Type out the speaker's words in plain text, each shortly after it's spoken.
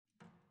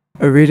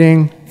A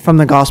reading from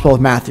the Gospel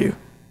of Matthew,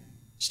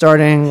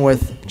 starting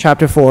with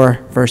chapter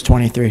 4, verse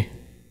 23.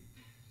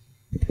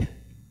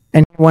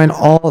 And he went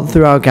all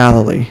throughout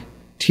Galilee,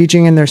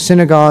 teaching in their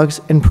synagogues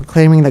and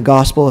proclaiming the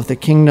gospel of the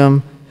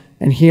kingdom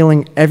and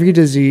healing every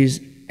disease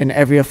and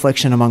every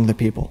affliction among the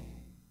people.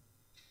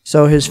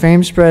 So his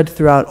fame spread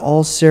throughout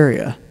all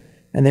Syria,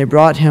 and they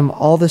brought him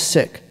all the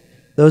sick,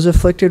 those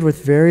afflicted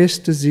with various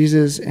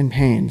diseases and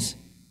pains,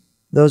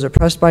 those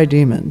oppressed by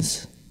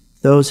demons,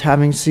 those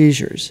having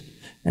seizures,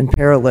 and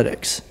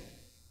paralytics,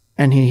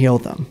 and he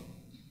healed them.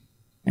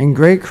 And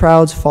great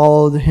crowds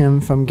followed him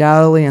from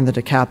Galilee and the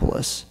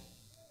Decapolis,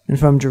 and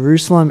from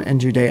Jerusalem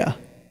and Judea,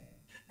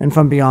 and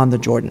from beyond the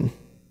Jordan.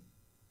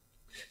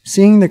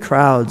 Seeing the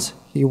crowds,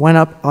 he went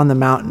up on the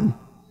mountain,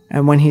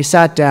 and when he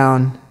sat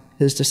down,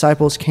 his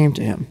disciples came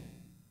to him.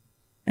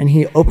 And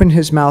he opened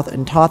his mouth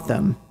and taught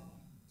them,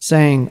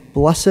 saying,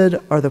 Blessed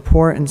are the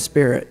poor in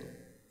spirit,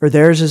 for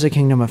theirs is the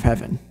kingdom of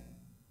heaven.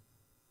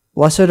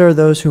 Blessed are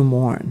those who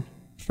mourn,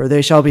 for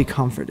they shall be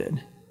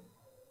comforted.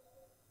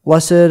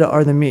 Blessed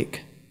are the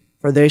meek,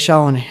 for they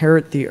shall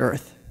inherit the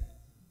earth.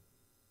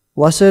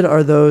 Blessed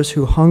are those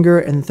who hunger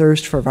and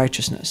thirst for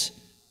righteousness,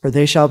 for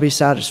they shall be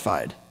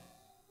satisfied.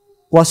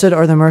 Blessed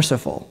are the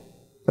merciful,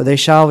 for they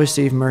shall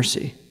receive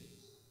mercy.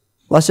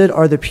 Blessed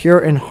are the pure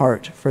in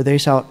heart, for they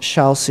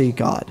shall see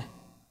God.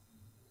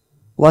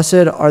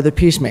 Blessed are the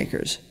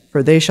peacemakers,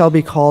 for they shall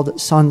be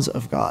called sons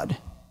of God.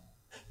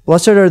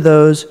 Blessed are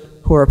those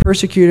who are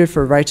persecuted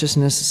for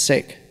righteousness'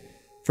 sake,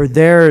 for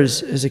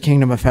theirs is the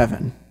kingdom of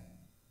heaven.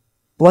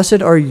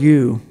 Blessed are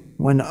you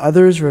when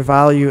others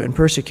revile you and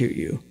persecute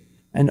you,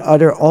 and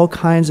utter all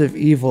kinds of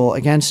evil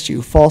against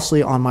you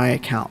falsely on my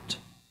account.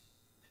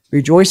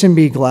 Rejoice and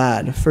be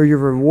glad, for your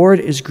reward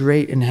is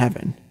great in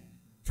heaven,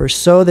 for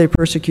so they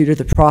persecuted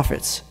the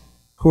prophets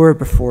who were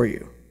before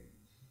you.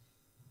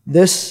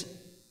 This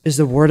is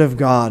the word of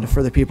God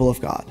for the people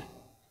of God.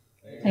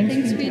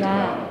 Thanks be to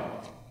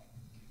God.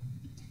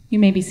 You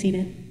may be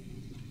seated.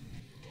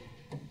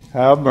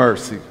 Have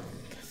mercy.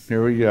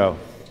 Here we go.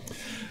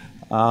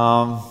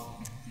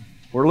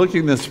 We're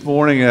looking this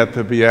morning at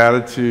the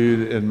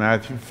Beatitude in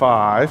Matthew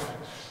 5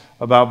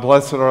 about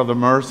blessed are the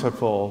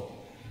merciful.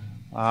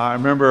 I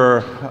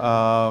remember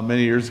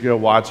many years ago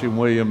watching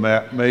William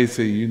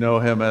Macy. You know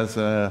him as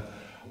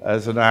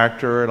an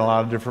actor in a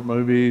lot of different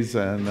movies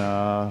and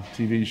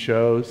TV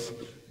shows.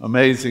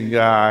 Amazing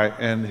guy.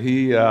 And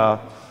he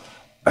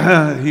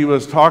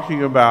was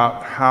talking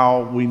about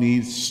how we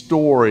need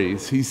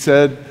stories. He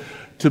said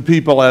to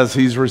people as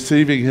he's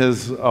receiving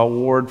his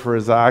award for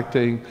his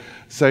acting,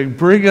 saying,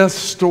 bring us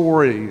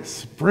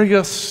stories,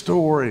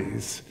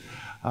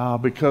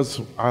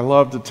 because I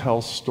love to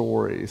tell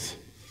stories.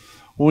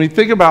 When we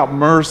think about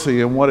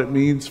mercy and what it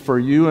means for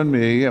you and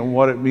me and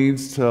what it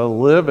means to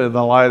live in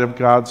the light of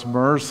God's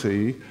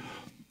mercy,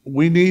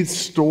 we need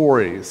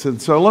stories.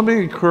 And so let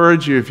me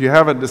encourage you, if you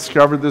haven't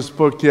discovered this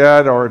book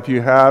yet, or if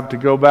you have, to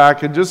go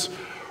back and just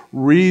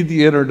read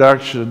the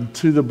introduction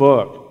to the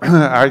book.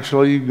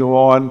 Actually, you can go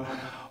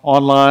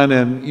online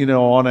and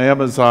on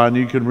Amazon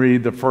you can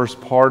read the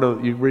first part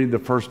of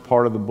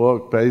the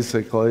book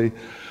basically.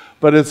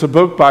 But it's a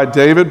book by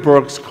David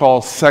Brooks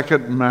called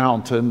Second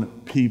Mountain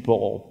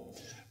People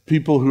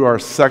who are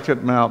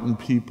Second Mountain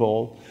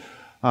people.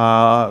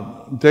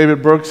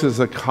 David Brooks is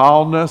a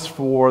columnist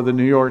for the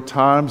New York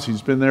Times.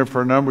 He's been there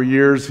for a number of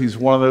years. He's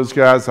one of those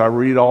guys I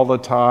read all the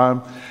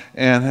time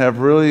and have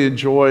really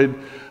enjoyed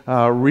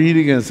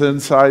reading his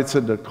insights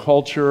into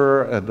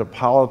culture and to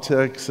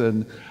politics,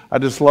 and I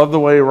just love the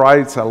way he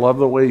writes. I love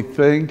the way he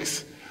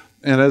thinks.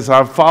 And as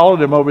I've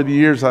followed him over the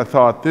years, I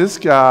thought, this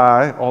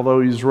guy, although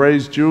he's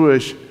raised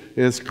Jewish,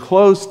 is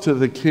close to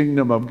the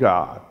kingdom of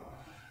God.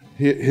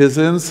 His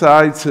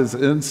insights, his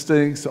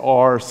instincts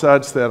are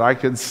such that I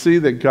can see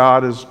that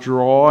God is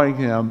drawing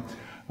him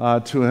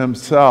to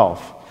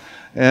himself.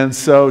 And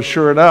so,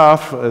 sure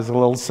enough, as a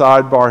little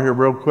sidebar here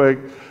real quick,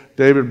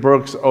 David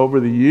Brooks over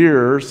the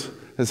years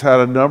has had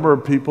a number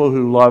of people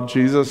who love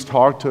Jesus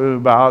talk to him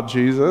about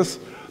Jesus.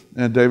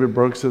 And David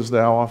Brooks is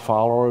now a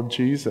follower of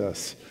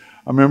Jesus.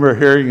 I remember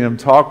hearing him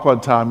talk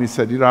one time. He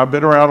said, I've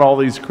been around all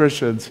these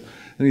Christians,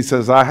 and he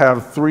says, I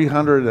have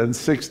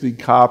 360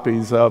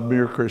 copies of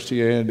Mere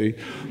Christianity.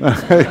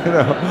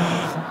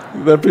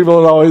 That people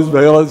would always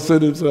mail and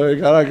send him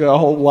saying, I got a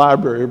whole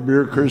library of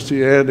Mere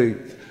Christianity.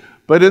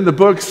 But in the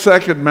book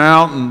Second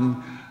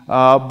Mountain,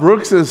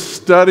 Brooks is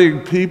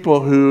studying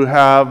people who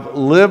have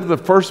lived the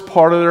first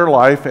part of their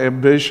life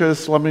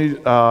ambitious. Let me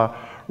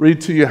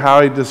read to you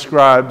how he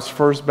describes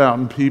First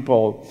Mountain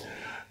people.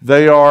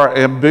 They are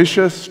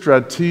ambitious,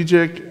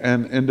 strategic,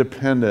 and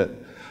independent.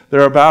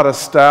 They're about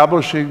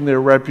establishing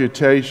their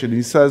reputation.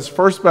 He says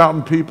First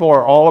Mountain people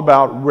are all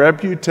about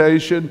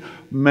reputation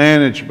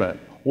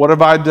management. What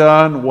have I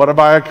done? What have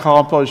I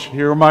accomplished?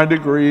 Here are my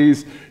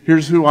degrees.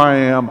 Here's who I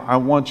am. I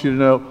want you to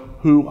know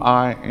who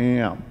I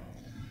am.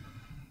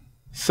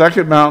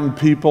 Second Mountain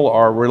people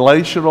are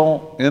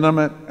relational,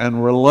 intimate,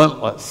 and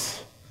relentless.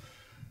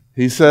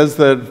 He says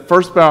that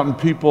First Mountain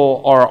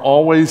people are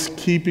always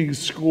keeping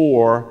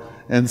score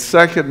and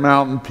Second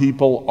Mountain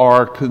people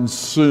are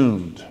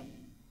consumed.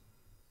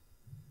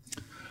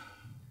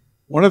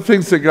 One of the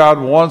things that God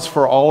wants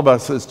for all of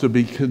us is to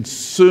be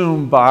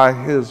consumed by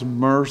his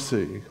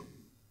mercy.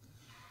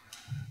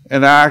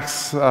 In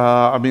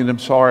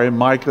in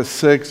Micah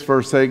 6,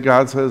 verse 8,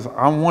 God says,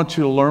 I want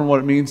you to learn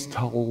what it means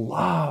to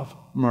love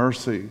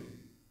mercy.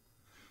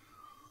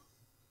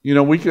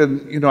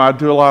 I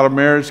do a lot of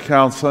marriage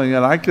counseling,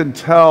 and I can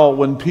tell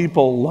when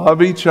people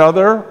love each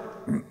other,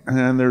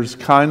 and there's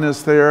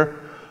kindness there,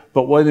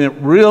 but when it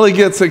really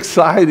gets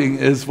exciting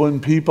is when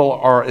people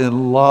are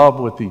in love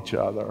with each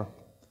other.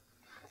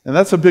 And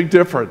that's a big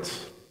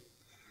difference.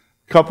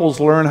 Couples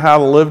learn how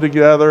to live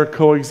together,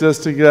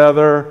 coexist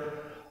together,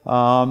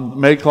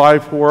 make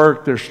life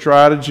work, their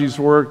strategies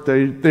work.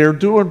 They're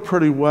doing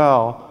pretty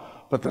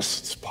well, but the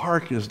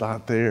spark is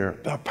not there.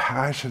 The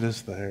passion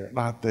is there,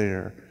 not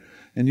there.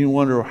 And you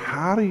wonder,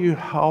 how do you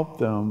help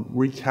them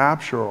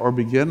recapture or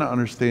begin to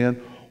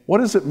understand what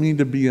does it mean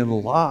to be in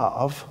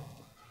love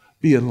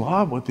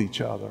with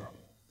each other?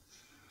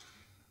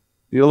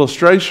 The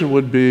illustration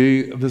would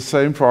be the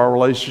same for our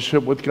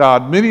relationship with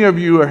God. Many of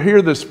you are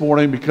here this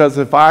morning because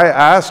if I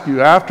ask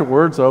you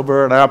afterwards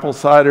over an apple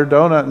cider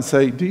donut and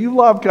say, do you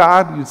love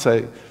God? You'd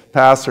say,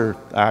 Pastor,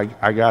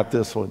 I got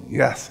this one.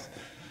 Yes.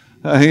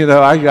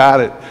 I got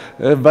it.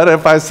 But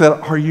if I said,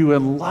 are you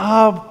in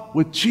love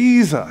with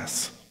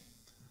Jesus?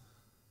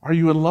 Are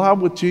you in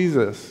love with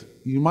Jesus?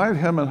 You might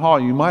hem and haw.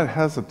 You might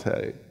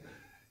hesitate.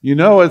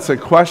 It's a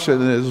question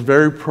that is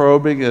very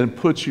probing and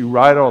puts you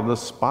right on the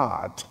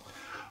spot.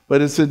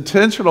 But it's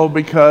intentional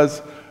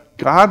because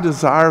God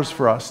desires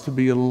for us to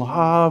be in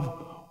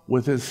love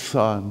with his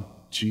Son,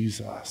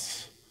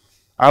 Jesus.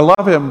 I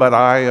love him, but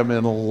I am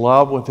in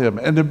love with him.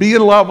 And to be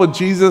in love with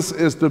Jesus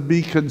is to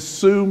be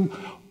consumed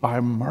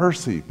by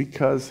mercy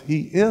because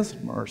he is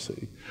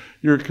mercy.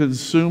 You're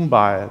consumed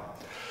by it.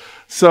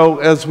 So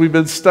as we've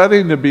been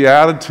studying the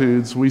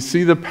Beatitudes, we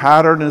see the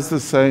pattern is the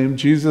same.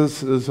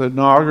 Jesus is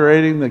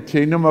inaugurating the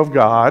kingdom of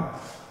God,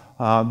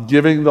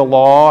 giving the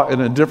law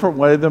in a different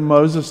way than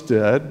Moses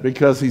did,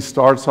 because he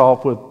starts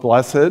off with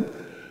blessed,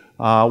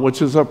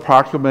 which is a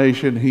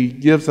proclamation. He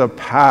gives a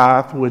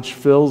path which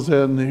fills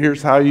in,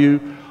 here's how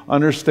you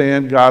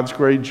understand God's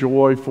great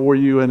joy for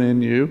you and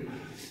in you.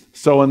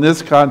 So in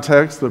this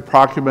context, the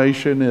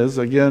proclamation is,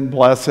 again,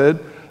 blessed.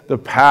 The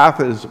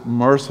path is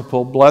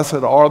merciful. Blessed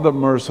are the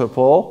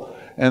merciful.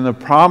 And the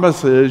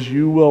promise is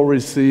you will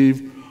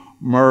receive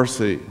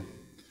mercy.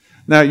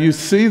 Now, you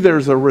see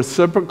there's a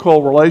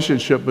reciprocal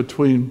relationship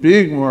between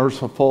being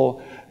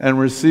merciful and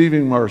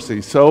receiving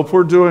mercy. So if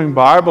we're doing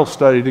Bible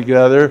study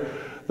together,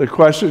 the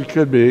question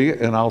could be,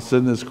 and I'll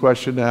send this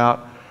question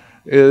out,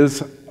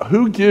 is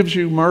who gives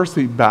you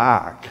mercy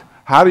back?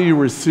 How do you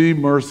receive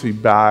mercy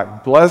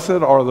back? Blessed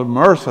are the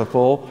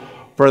merciful,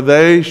 for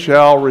they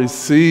shall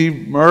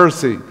receive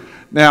mercy.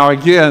 Now,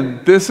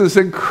 again, this is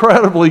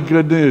incredibly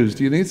good news.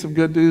 Do you need some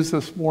good news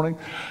this morning?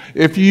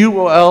 If you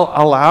will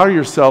allow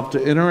yourself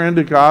to enter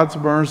into God's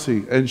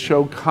mercy and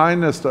show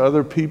kindness to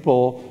other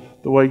people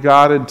the way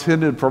God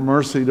intended for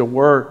mercy to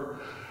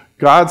work,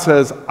 God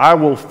says, I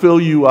will fill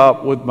you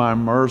up with my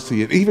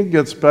mercy. It even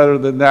gets better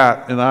than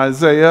that. In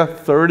Isaiah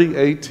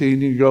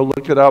 30:18, you can go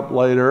look it up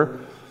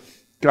later,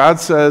 God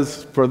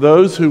says, for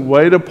those who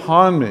wait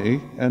upon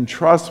me and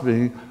trust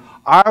me,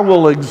 I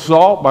will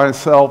exalt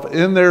myself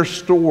in their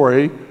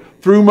story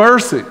through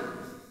mercy.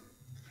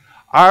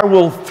 I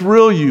will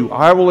thrill you.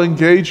 I will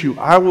engage you.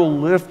 I will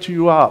lift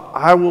you up.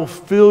 I will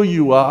fill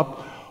you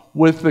up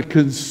with the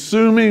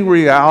consuming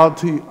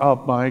reality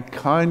of my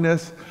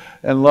kindness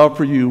and love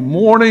for you.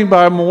 Morning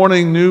by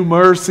morning, new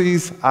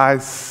mercies I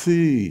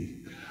see.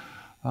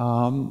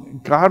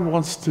 God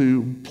wants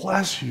to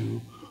bless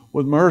you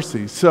with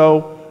mercy.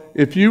 So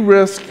if you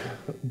risk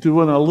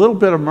doing a little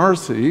bit of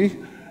mercy,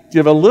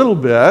 give a little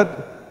bit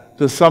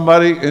to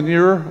somebody in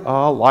your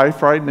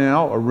life right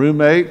now, a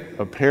roommate,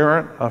 a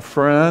parent, a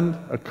friend,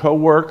 a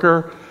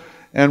coworker,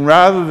 and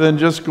rather than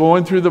just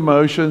going through the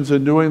motions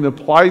and doing the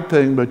polite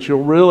thing, but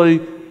you'll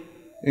really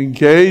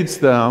engage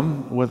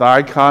them with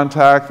eye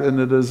contact and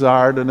the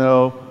desire to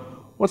know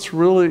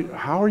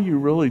how are you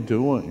really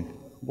doing?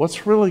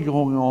 What's really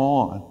going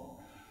on?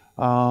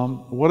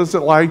 What is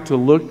it like to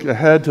look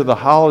ahead to the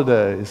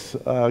holidays,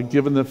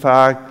 given the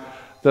fact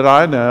that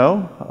I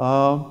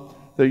know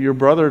that your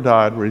brother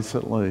died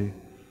recently?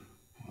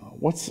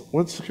 What's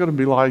it going to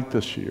be like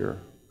this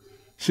year?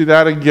 See,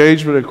 that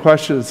engagement, a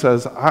question that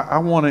says, I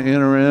want to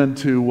enter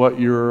into what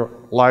your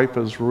life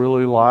is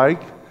really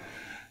like.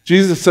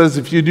 Jesus says,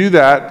 if you do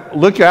that,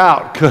 look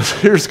out, because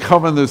here's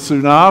coming the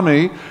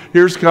tsunami.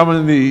 Here's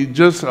coming the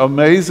just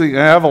amazing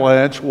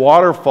avalanche,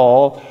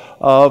 waterfall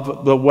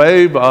of the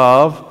wave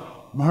of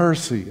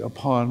mercy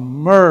upon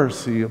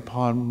mercy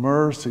upon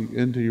mercy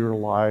into your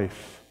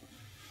life.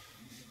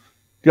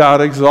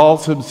 God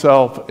exalts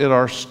himself in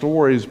our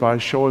stories by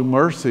showing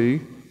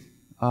mercy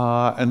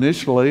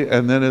initially,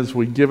 and then as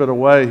we give it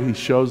away, he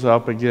shows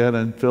up again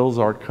and fills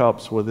our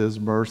cups with his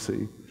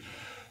mercy.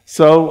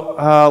 So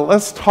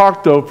let's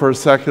talk, though, for a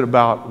second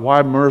about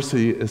why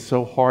mercy is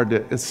so hard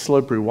it's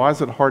slippery. Why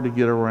is it hard to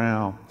get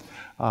around?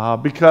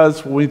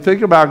 Because when we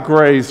think about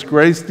grace,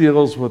 grace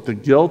deals with the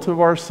guilt of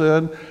our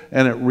sin,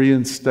 and it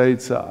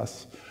reinstates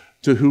us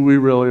to who we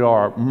really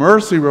are.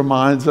 Mercy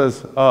reminds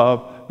us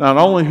of not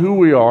only who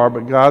we are,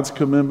 but God's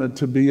commitment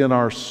to be in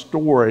our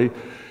story.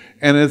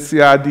 And it's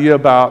the idea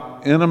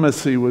about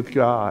intimacy with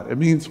God. It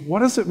means, what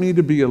does it mean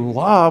to be in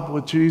love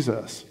with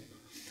Jesus?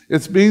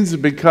 It means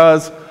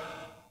because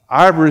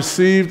I've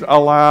received a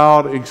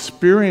loud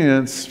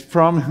experience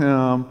from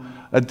him,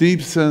 a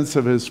deep sense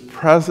of his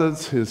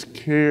presence, his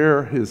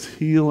care, his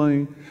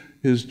healing,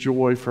 his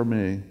joy for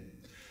me.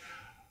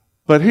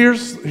 But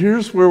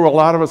here's where a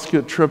lot of us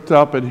get tripped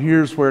up, and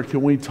here's where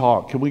can we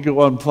talk? Can we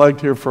go unplugged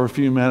here for a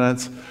few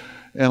minutes?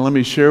 And let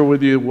me share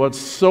with you what's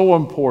so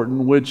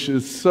important, which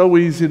is so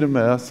easy to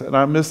miss, and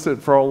I missed it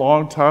for a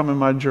long time in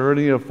my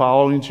journey of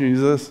following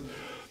Jesus,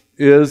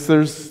 is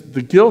there's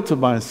the guilt of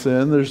my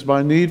sin, there's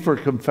my need for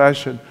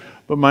confession,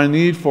 but my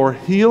need for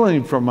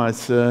healing from my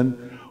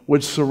sin,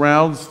 which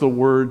surrounds the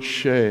word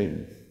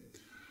shame.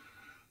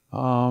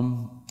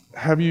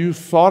 Have you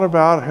thought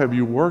about, have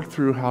you worked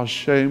through how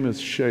shame has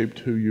shaped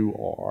who you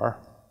are?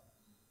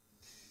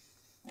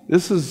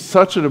 This is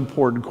such an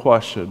important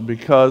question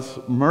because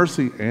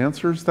mercy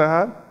answers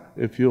that,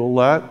 if you'll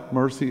let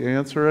mercy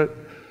answer it.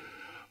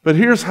 But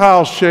here's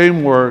how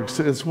shame works.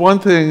 It's one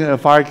thing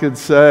if I could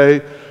say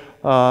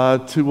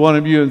to one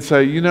of you and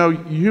say,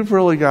 you've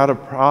really got a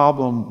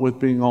problem with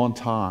being on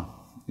time.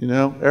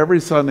 Every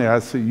Sunday I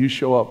see you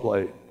show up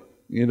late.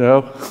 I'm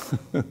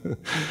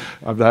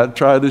not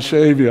trying to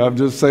shame you. I'm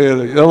just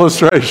saying an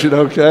illustration,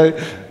 okay?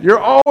 You're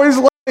always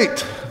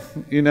late,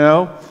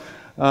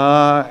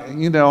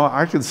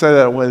 I can say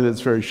that in a way that's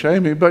very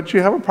shaming, but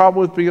you have a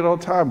problem with being on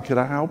time. Can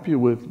I help you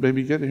with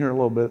maybe getting here a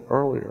little bit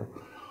earlier?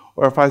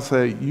 Or if I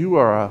say, you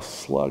are a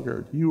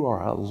sluggard, you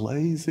are a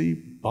lazy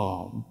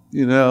bum,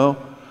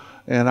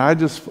 and I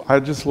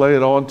just lay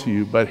it on to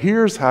you. But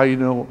here's how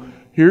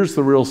here's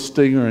the real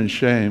stinger and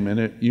shame.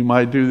 And you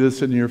might do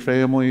this in your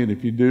family, and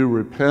if you do,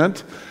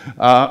 repent.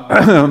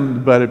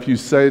 But if you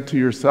say it to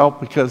yourself,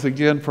 because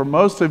again, for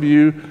most of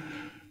you,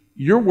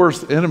 your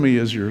worst enemy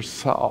is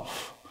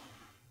yourself.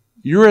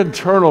 Your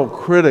internal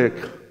critic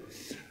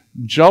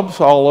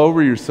jumps all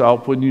over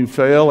yourself when you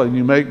fail and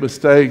you make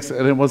mistakes,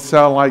 and it will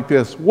sound like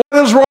this: what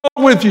is wrong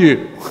with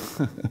you?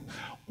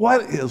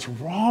 What is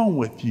wrong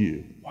with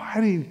you?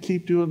 Why do you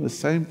keep doing the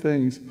same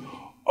things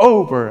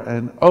over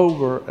and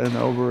over and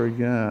over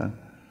again?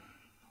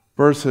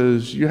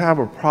 Versus you have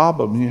a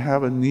problem, you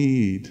have a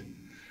need.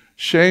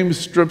 Shame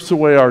strips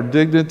away our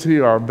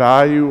dignity, our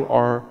value,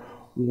 our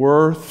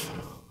worth.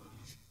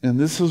 And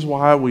this is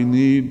why we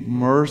need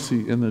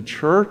mercy in the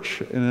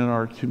church and in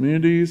our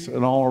communities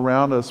and all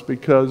around us,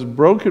 because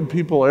broken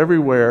people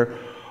everywhere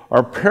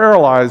are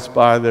paralyzed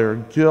by their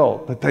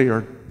guilt, but they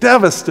are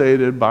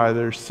devastated by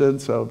their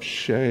sense of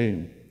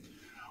shame,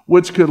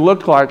 which could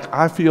look like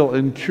I feel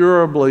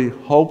incurably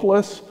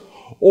hopeless,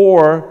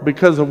 or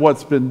because of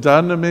what's been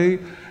done to me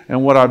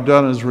and what I've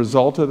done as a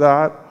result of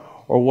that,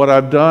 or what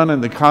I've done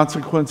and the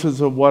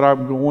consequences of what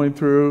I'm going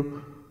through,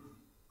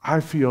 I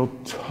feel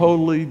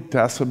totally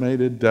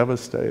decimated,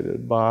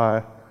 devastated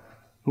by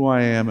who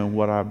I am and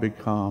what I've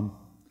become.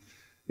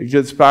 It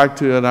gets back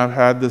to, and I've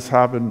had this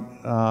happen,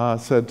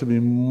 said to me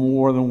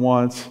more than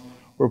once,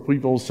 where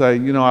people say,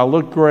 I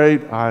look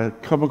great, I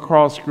come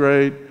across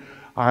great,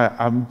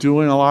 I'm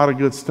doing a lot of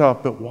good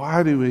stuff, but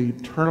why do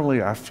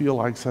internally I feel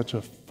like such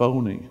a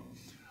phony?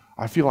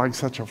 I feel like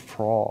such a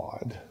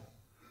fraud.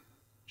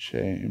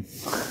 Shame.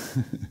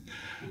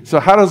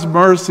 So how does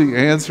mercy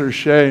answer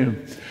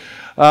shame?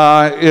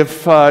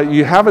 If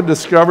you haven't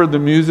discovered the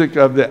music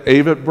of the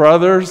Avett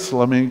Brothers,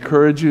 let me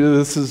encourage you,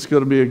 this is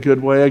going to be a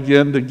good way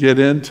again to get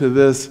into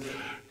this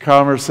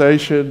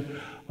conversation.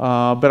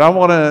 But I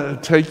want to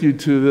take you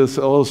to this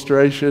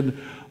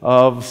illustration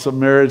of some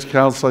marriage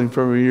counseling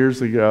from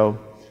years ago.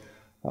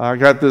 I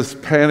got this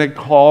panic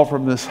call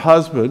from this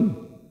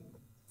husband,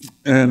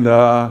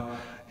 and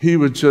he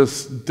was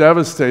just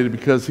devastated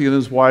because he and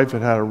his wife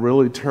had a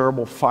really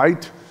terrible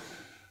fight.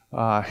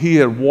 He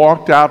had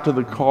walked out to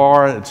the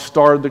car and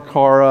started the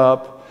car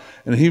up,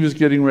 and he was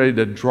getting ready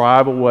to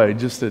drive away,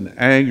 just in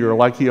anger,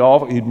 like he'd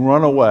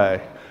run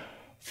away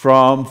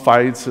from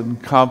fights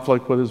and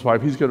conflict with his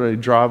wife. He's getting ready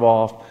to drive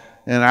off,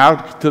 and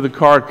out to the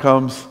car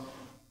comes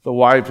the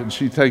wife, and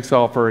she takes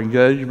off her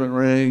engagement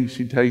ring,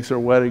 she takes her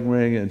wedding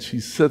ring, and she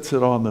sits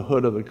it on the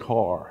hood of the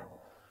car,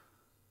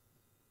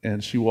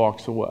 and she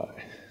walks away.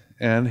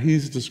 And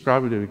he's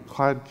describing to me,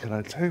 Clyde, can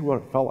I tell you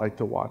what it felt like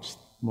to watch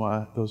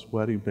those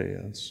wedding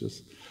bands,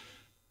 just,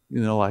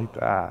 like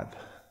that.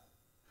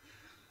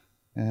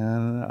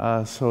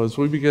 And so as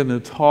we began to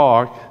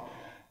talk,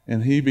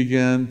 and he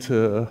began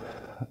to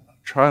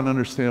try and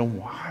understand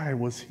why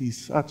was he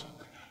such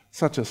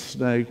a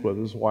snake with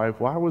his wife,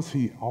 why was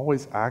he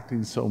always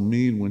acting so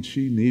mean when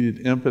she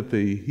needed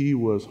empathy, he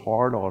was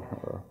hard on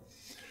her.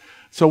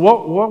 So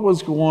what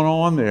was going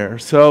on there?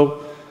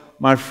 So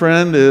my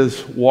friend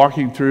is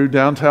walking through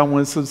downtown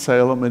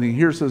Winston-Salem, and he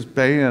hears this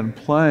band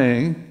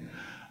playing,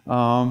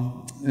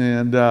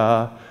 and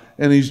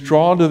he's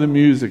drawn to the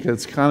music.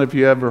 It's kind of, if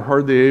you ever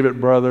heard the Avett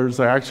Brothers,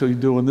 they're actually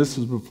doing, this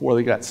is before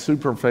they got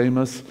super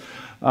famous.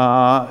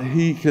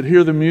 He could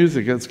hear the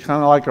music. It's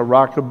kind of like a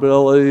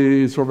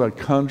rockabilly, sort of a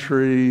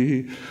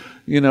country.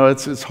 You know,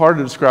 it's hard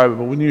to describe it,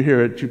 but when you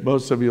hear it,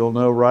 most of you will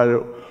know right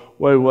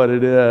away what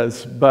it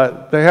is.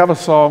 But they have a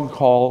song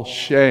called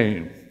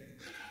Shame.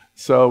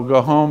 So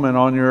go home and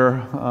on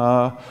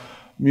your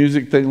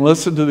music thing,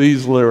 listen to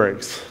these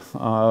lyrics.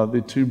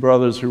 The two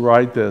brothers who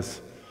write this.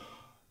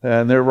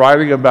 And they're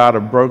writing about a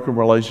broken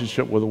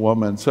relationship with a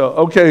woman. So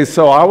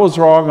I was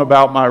wrong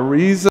about my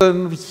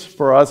reasons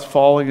for us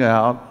falling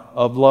out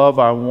of love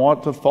I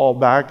want to fall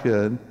back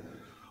in.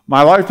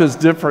 My life is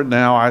different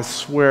now, I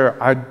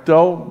swear. I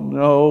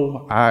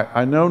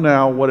know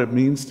now what it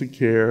means to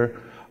care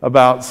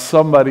about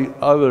somebody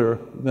other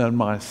than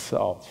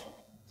myself.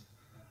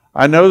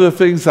 I know the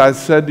things I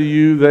said to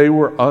you, they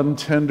were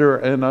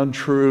untender and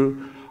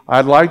untrue.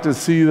 I'd like to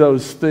see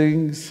those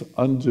things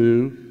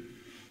undo.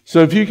 So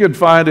if you can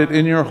find it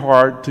in your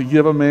heart to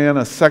give a man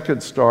a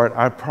second start,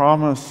 I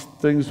promise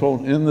things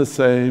won't end the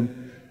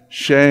same.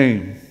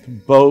 Shame,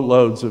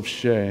 boatloads of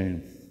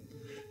shame.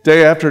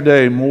 Day after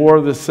day, more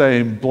of the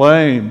same.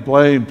 Blame,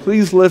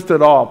 please lift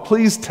it off.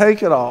 Please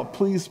take it off.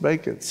 Please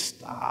make it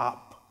stop.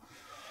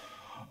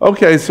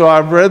 Okay, so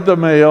I've read the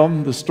mail,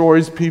 the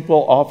stories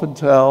people often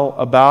tell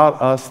about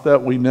us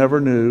that we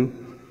never knew,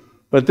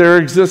 but their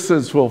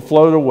existence will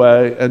float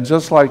away, and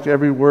just like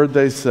every word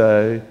they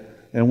say,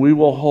 and we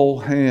will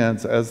hold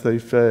hands as they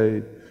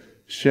fade.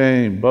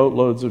 Shame,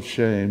 boatloads of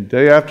shame.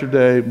 Day after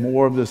day,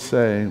 more of the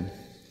same.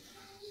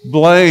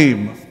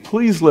 Blame,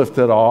 please lift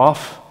it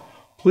off.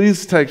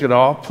 Please take it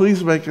off.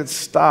 Please make it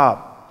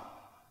stop.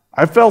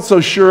 I felt so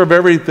sure of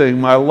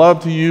everything, my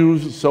love to you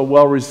so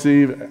well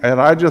received, and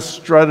I just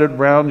strutted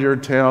round your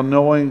town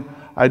knowing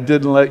I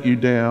didn't let you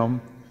down.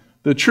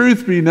 The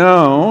truth be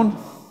known,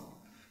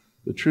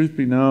 the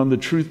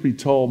truth be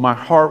told, my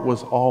heart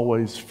was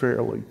always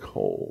fairly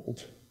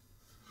cold.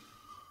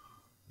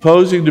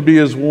 Posing to be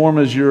as warm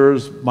as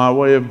yours, my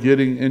way of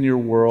getting in your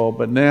world,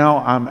 but now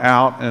I'm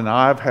out and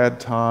I've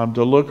had time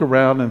to look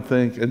around and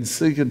think and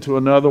sink into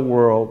another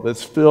world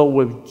that's filled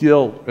with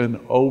guilt and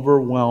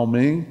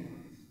overwhelming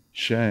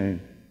shame.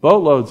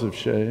 Boatloads of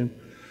shame.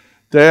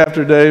 Day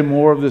after day,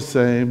 more of the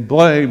same.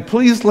 Blame,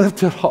 please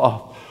lift it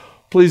off.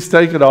 Please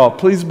take it off.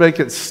 Please make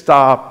it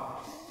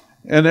stop.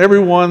 And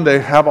everyone, they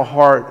have a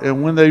heart,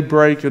 and when they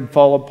break and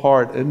fall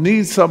apart and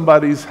need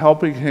somebody's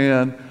helping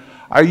hand,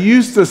 I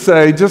used to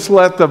say, just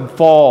let them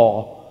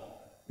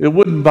fall. It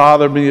wouldn't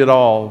bother me at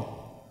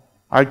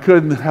all. I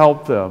couldn't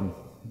help them.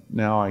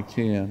 Now I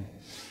can.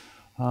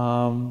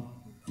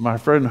 My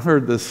friend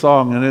heard this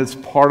song, and it's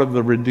part of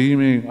the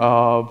redeeming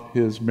of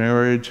his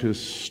marriage,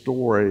 his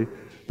story.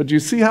 But you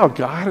see how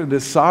God, in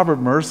his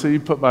sovereign mercy,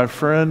 put my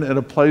friend in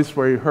a place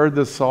where he heard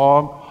this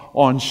song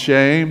on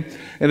shame,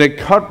 and it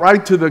cut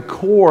right to the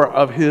core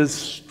of his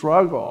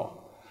struggle.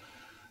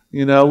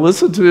 You know,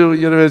 listen to,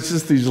 it's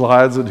just these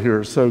lines in here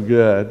are so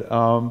good.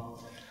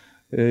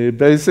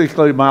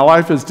 Basically, my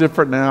life is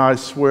different now. I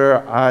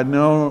swear I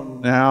know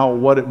now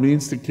what it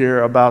means to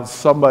care about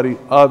somebody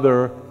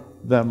other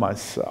than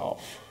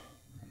myself.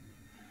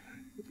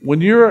 When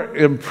you're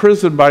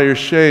imprisoned by your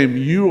shame,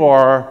 you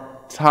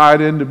are tied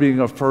into being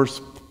a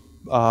first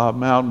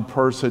mountain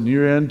person.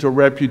 You're into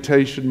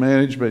reputation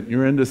management.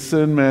 You're into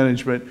sin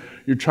management.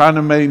 You're trying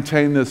to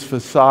maintain this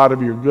facade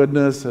of your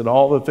goodness and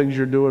all the things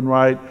you're doing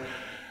right.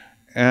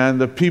 And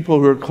the people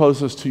who are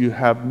closest to you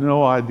have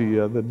no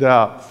idea the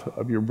depth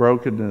of your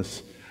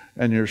brokenness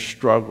and your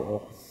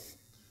struggle.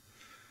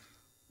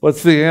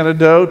 What's the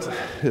antidote?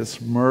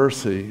 It's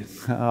mercy.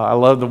 I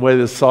love the way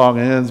this song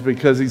ends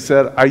because he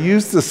said, I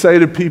used to say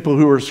to people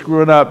who were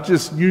screwing up,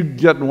 just you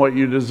getting what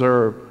you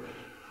deserve.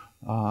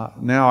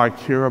 Now I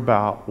care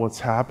about what's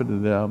happened to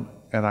them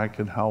and I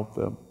can help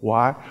them.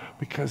 Why?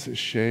 Because his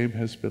shame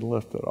has been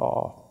lifted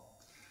off.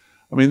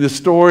 I mean, the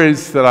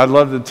stories that I'd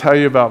love to tell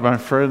you about my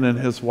friend and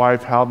his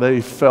wife, how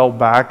they fell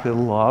back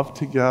in love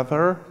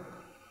together,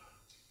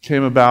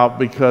 came about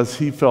because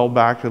he fell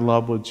back in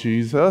love with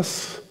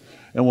Jesus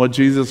and what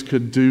Jesus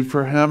could do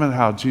for him and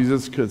how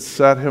Jesus could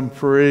set him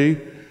free.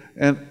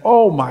 And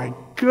oh my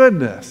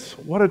goodness,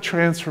 what a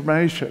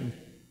transformation.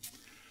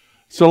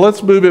 So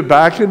let's move it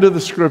back into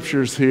the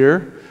scriptures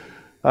here.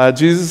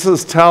 Jesus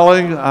is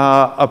telling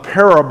a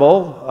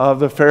parable of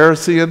the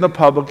Pharisee and the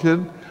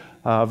publican.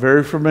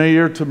 Very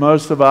familiar to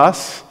most of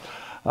us,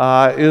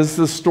 is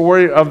the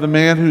story of the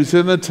man who's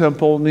in the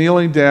temple,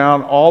 kneeling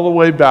down all the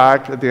way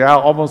back at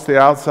almost the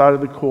outside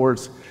of the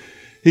courts.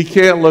 He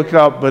can't look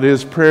up, but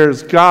his prayer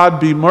is, God,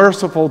 be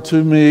merciful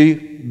to me,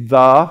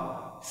 the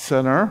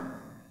sinner.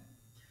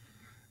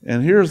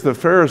 And here's the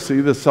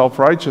Pharisee, the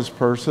self-righteous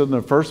person,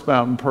 the first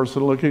mountain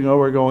person, looking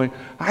over going,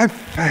 I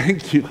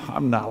thank you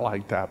I'm not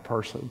like that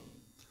person.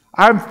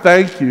 I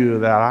thank you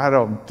that I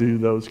don't do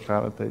those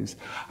kind of things.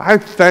 I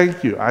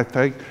thank you.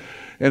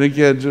 And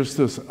again, just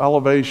this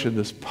elevation,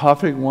 this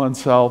puffing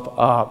oneself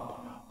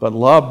up. But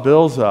love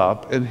builds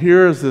up. And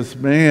here is this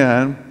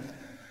man,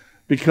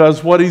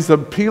 because what he's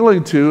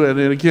appealing to, and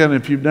again,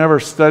 if you've never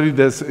studied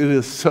this, it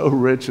is so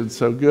rich and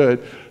so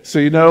good. So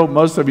you know,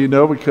 most of you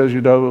know because you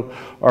know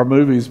our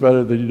movies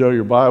better than you know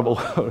your Bible.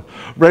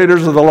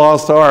 Raiders of the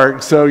Lost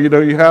Ark. So, you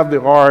know, you have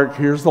the ark.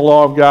 Here's the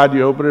law of God.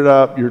 You open it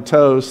up. You're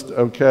toast,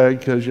 okay,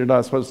 because you're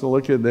not supposed to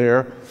look in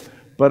there.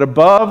 But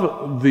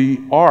above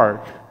the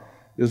ark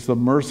is the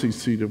mercy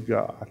seat of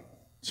God.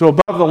 So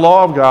above the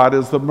law of God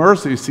is the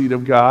mercy seat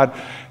of God.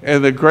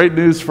 And the great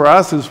news for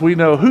us is we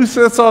know who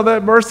sits on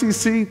that mercy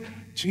seat?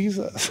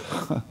 Jesus.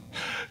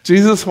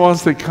 Jesus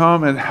wants to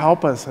come and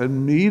help us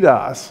and meet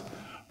us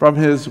from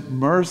his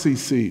mercy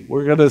seat.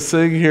 We're going to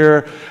sing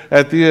here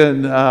at the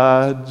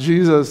end,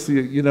 Jesus,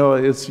 you know,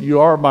 it's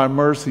you are my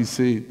mercy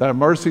seat. Thy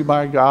mercy,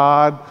 my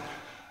God,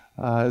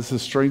 is the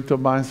strength of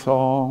my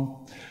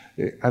song.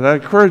 And I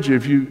encourage you,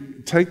 if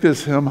you take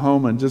this hymn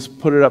home and just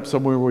put it up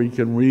somewhere where you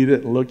can read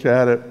it, look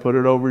at it, put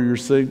it over your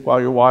sink while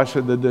you're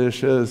washing the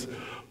dishes,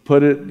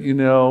 put it, you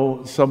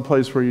know,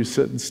 someplace where you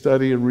sit and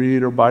study and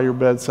read, or by your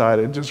bedside,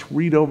 and just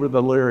read over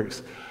the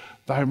lyrics.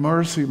 Thy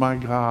mercy, my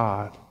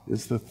God,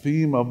 is the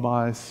theme of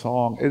my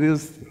song. It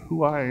is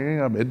who I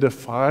am. It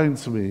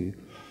defines me.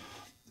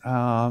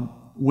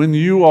 When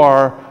you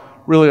are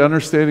really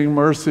understanding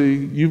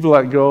mercy, you've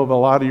let go of a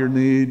lot of your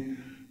need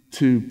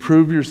to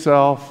prove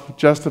yourself,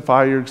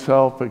 justify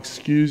yourself,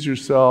 excuse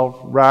yourself,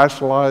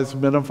 rationalize,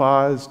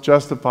 minimize,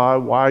 justify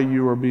why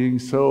you are being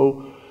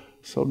so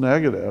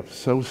negative,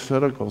 so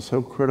cynical, so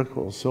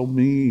critical, so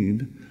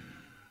mean.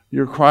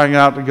 You're crying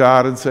out to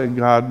God and saying,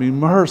 God, be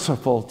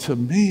merciful to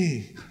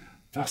me,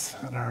 the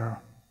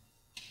sinner.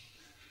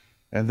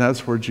 And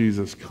that's where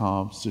Jesus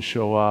comes to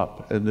show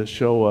up and to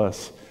show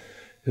us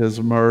his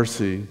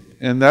mercy.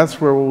 And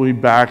that's where we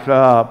back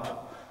up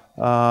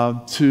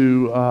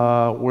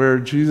to where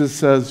Jesus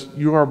says,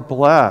 you are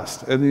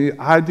blessed. And the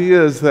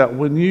idea is that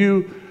when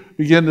you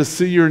begin to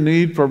see your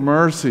need for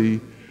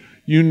mercy,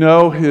 you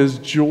know his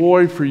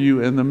joy for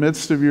you in the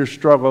midst of your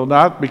struggle,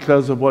 not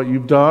because of what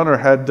you've done or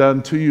had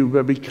done to you,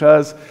 but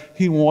because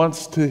he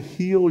wants to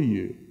heal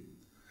you.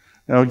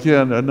 Now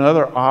again,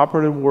 another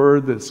operative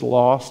word that's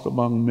lost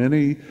among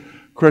many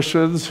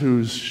Christians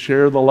who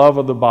share the love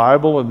of the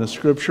Bible and the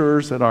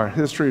scriptures and our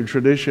history and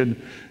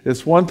tradition.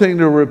 It's one thing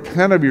to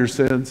repent of your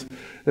sins.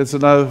 It's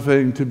another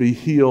thing to be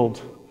healed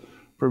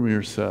from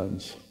your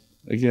sins.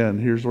 Again,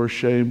 here's where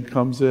shame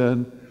comes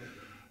in.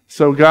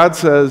 So God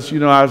says, you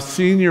know, I've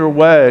seen your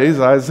ways,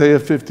 Isaiah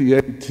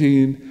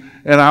 50:18,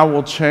 and I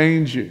will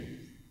change you.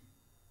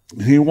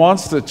 He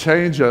wants to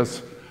change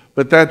us,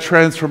 but that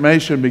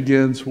transformation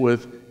begins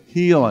with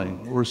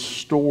healing,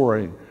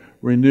 restoring,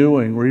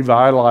 renewing,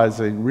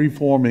 revitalizing,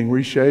 reforming,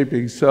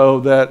 reshaping,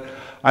 so that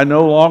I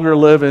no longer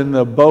live in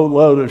the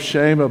boatload of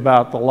shame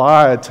about the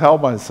lie I tell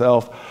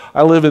myself.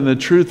 I live in the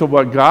truth of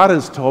what God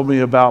has told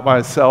me about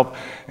myself,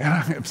 and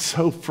I am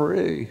so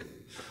free.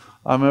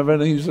 I'm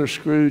Ebenezer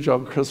Scrooge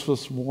on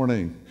Christmas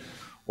morning.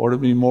 Or to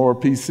be more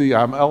PC,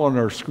 I'm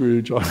Eleanor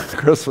Scrooge on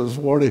Christmas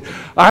morning.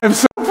 I am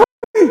so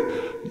free.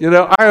 You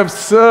know, I am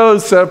so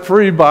set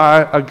free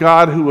by a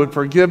God who would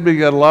forgive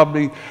me and love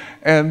me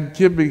and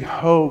give me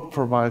hope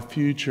for my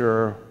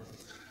future.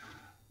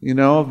 You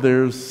know,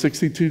 there's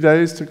 62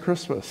 days to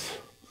Christmas.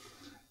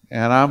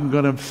 And I'm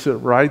going to sit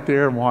right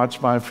there and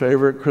watch my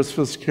favorite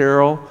Christmas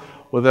carol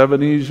with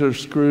Ebenezer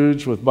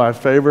Scrooge, with my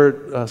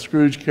favorite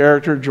Scrooge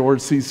character,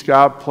 George C.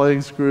 Scott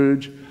playing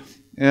Scrooge.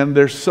 And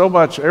there's so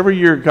much, every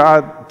year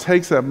God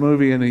takes that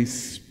movie and he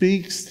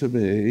speaks to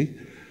me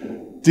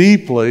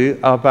deeply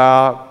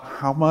about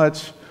how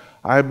much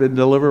I've been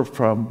delivered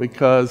from,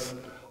 because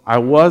I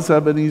was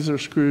Ebenezer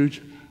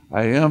Scrooge,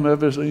 I am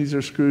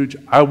Ebenezer Scrooge,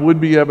 I would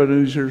be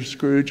Ebenezer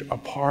Scrooge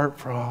apart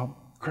from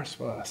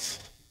Christmas,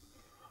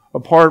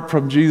 apart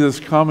from Jesus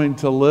coming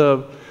to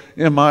live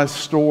in my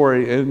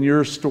story and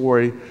your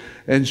story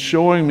and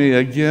showing me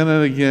again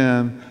and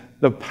again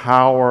the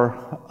power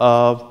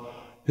of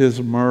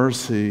his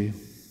mercy.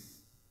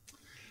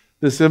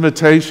 This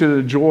invitation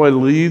and joy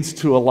leads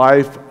to a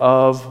life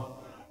of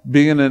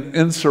being an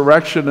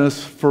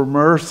insurrectionist for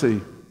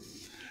mercy.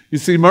 You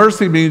see,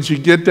 mercy means you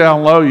get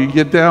down low, you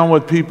get down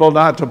with people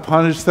not to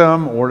punish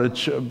them or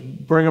to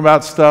bring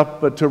about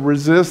stuff, but to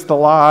resist the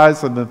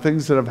lies and the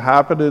things that have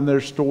happened in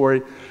their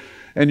story.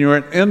 And you're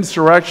an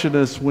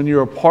insurrectionist when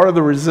you're a part of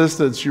the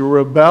resistance. You're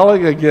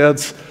rebelling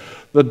against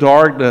the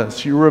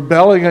darkness. You're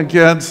rebelling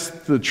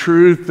against the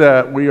truth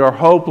that we are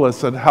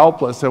hopeless and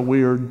helpless and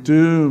we are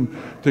doomed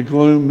to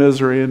gloom,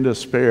 misery, and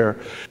despair.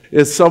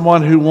 It's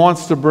someone who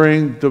wants to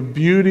bring the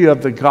beauty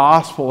of the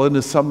gospel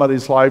into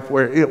somebody's life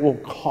where it will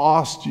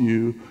cost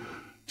you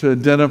to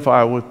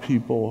identify with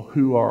people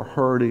who are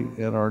hurting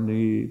and are in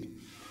need.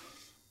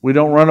 We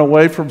don't run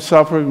away from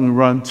suffering. We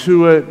run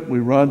to it. We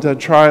run to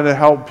trying to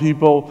help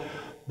people.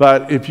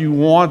 But if you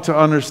want to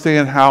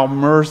understand how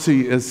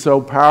mercy is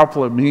so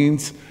powerful, it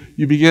means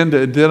you begin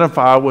to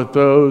identify with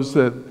those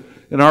that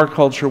in our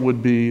culture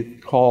would be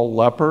called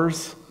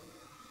lepers.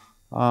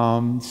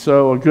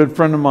 So a good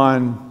friend of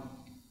mine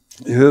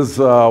his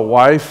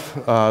wife,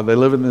 they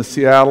live in the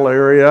Seattle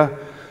area,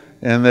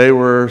 and they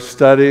were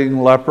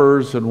studying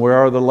lepers and where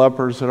are the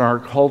lepers in our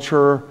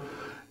culture.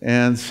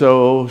 And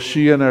so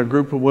she and a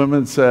group of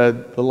women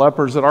said, the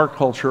lepers in our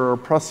culture are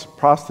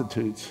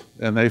prostitutes.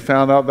 And they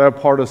found out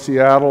that part of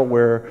Seattle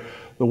where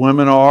the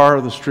women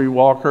are, the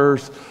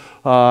streetwalkers.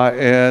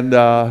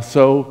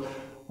 So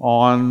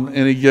on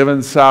any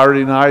given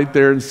Saturday night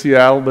there in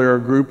Seattle, there are a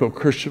group of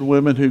Christian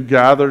women who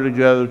gather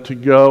together to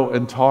go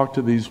and talk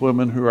to these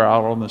women who are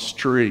out on the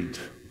street.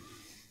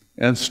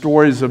 And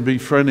stories of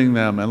befriending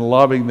them and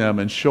loving them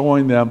and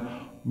showing them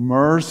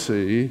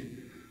mercy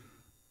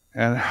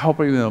and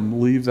helping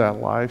them leave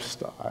that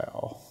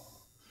lifestyle.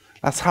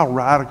 That's how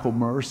radical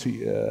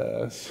mercy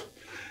is.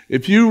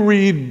 If you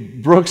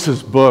read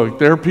Brooks's book,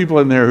 there are people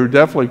in there who are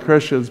definitely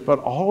Christians, but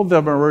all of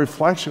them are a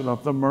reflection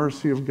of the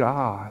mercy of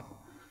God.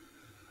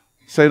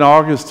 St.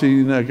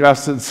 Augustine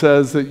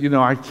says that,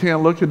 I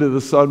can't look into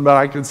the sun, but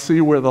I can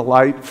see where the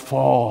light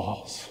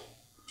falls.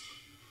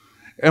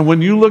 And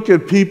when you look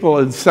at people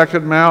in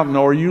Second Mountain,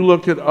 or you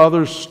look at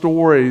other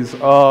stories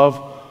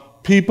of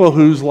people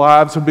whose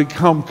lives have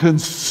become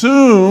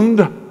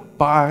consumed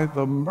by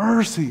the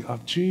mercy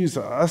of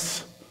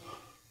Jesus,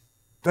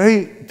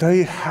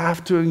 they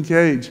have to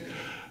engage.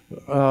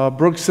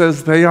 Brooks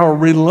says they are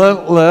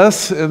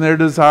relentless in their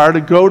desire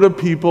to go to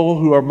people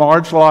who are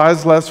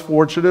marginalized, less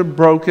fortunate,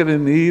 broken,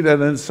 in need,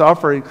 and in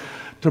suffering,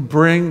 to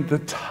bring the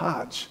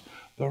touch,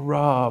 the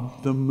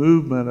rub, the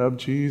movement of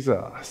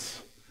Jesus.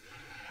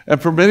 And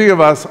for many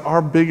of us,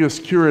 our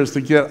biggest cure is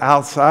to get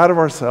outside of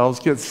ourselves,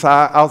 get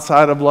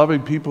outside of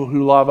loving people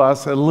who love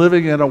us and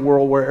living in a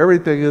world where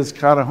everything is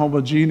kind of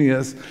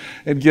homogeneous,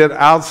 and get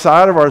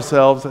outside of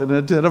ourselves and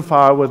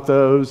identify with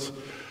those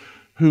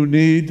who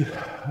need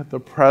the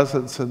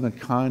presence and the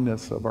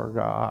kindness of our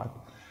God.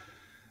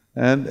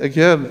 And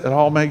again, it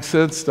all makes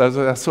sense,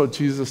 doesn't it? That's what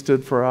Jesus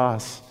did for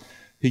us.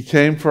 He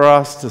came for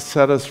us to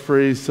set us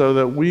free so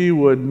that we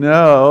would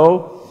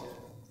know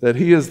that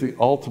he is the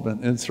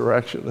ultimate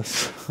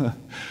insurrectionist.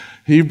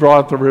 He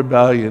brought the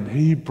rebellion.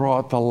 He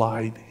brought the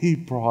light. He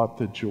brought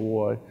the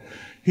joy.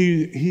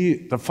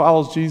 He that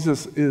follows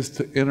Jesus is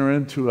to enter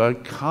into a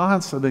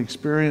constant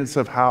experience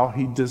of how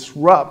he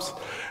disrupts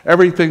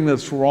everything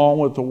that's wrong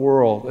with the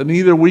world. And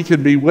either we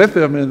can be with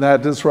him in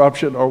that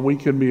disruption, or we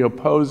can be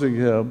opposing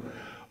him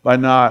by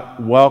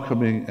not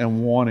welcoming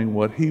and wanting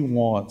what he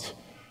wants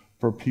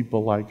for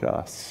people like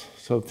us.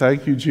 So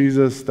thank you,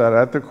 Jesus, that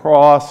at the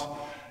cross,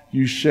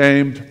 you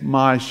shamed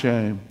my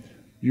shame,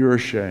 your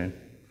shame,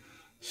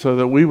 so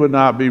that we would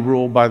not be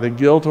ruled by the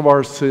guilt of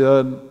our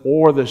sin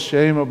or the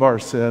shame of our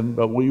sin,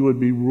 but we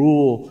would be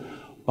ruled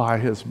by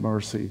his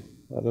mercy.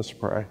 Let us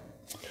pray.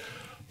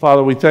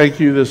 Father, we thank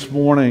you this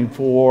morning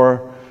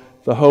for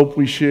the hope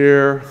we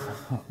share,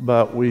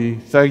 but we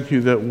thank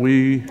you that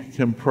we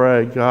can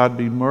pray, God,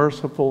 be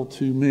merciful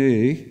to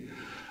me,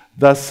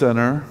 the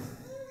sinner,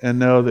 and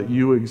know that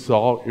you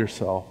exalt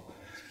yourself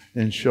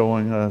in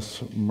showing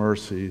us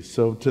mercy.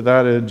 So to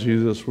that end,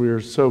 Jesus, we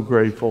are so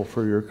grateful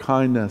for your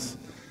kindness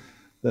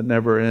that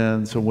never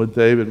ends. And with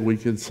David, we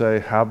can say,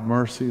 have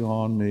mercy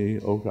on me,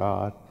 O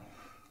God,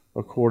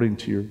 according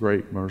to your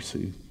great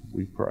mercy,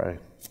 we pray.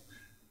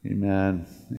 Amen.